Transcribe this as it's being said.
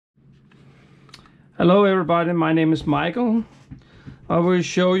Hello everybody, my name is Michael. I will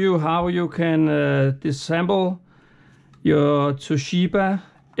show you how you can disassemble your Toshiba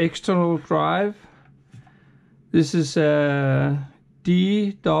external drive. This is a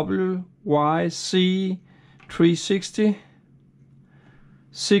DWYC360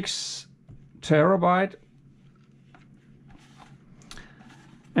 6 terabyte,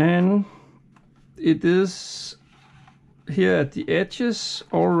 and it is here at the edges,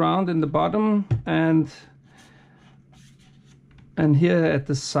 all around in the bottom, and here at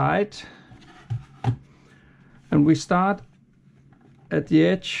the side. And we start at the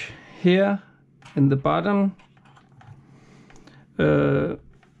edge here in the bottom,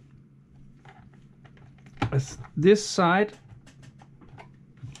 this side,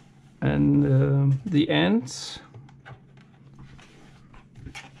 and the ends.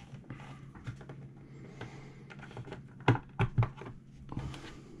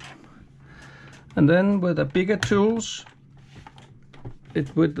 And then with the bigger tools,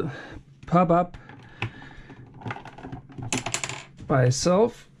 it would pop up by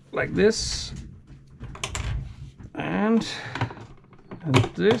itself like this, and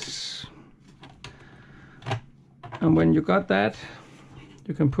this. And when you got that,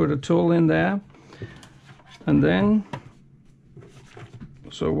 you can put a tool in there, and then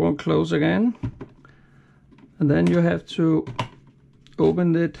so it won't close again. And then you have to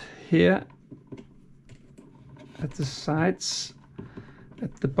open it here at the sides,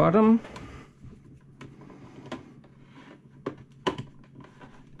 at the bottom,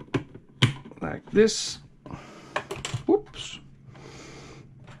 like this. Whoops.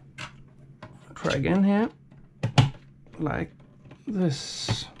 Try again here, like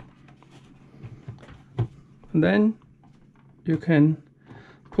this. And then you can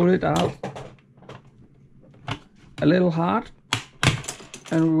pull it out a little hard,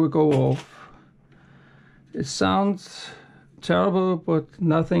 and it will go off. It sounds terrible, but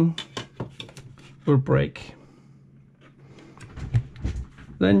nothing will break.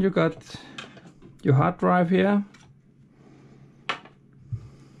 Then you got your hard drive here.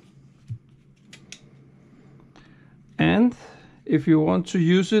 And if you want to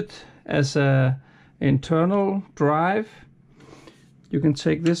use it as an internal drive, you can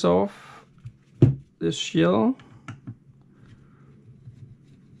take this off, this shell.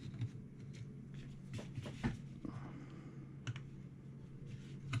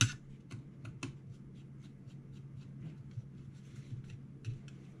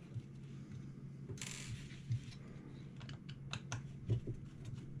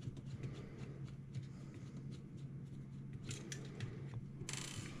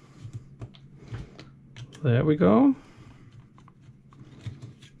 There we go.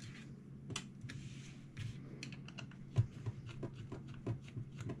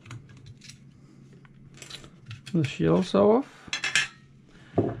 The shell's off,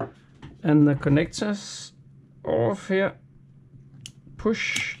 and the connectors off here.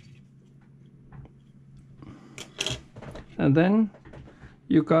 Push, and then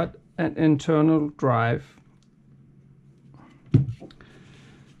you got an internal drive.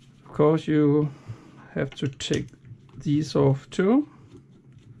 Of course, you have to take these off too.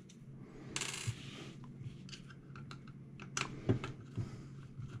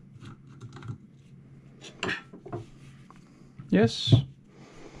 Yes.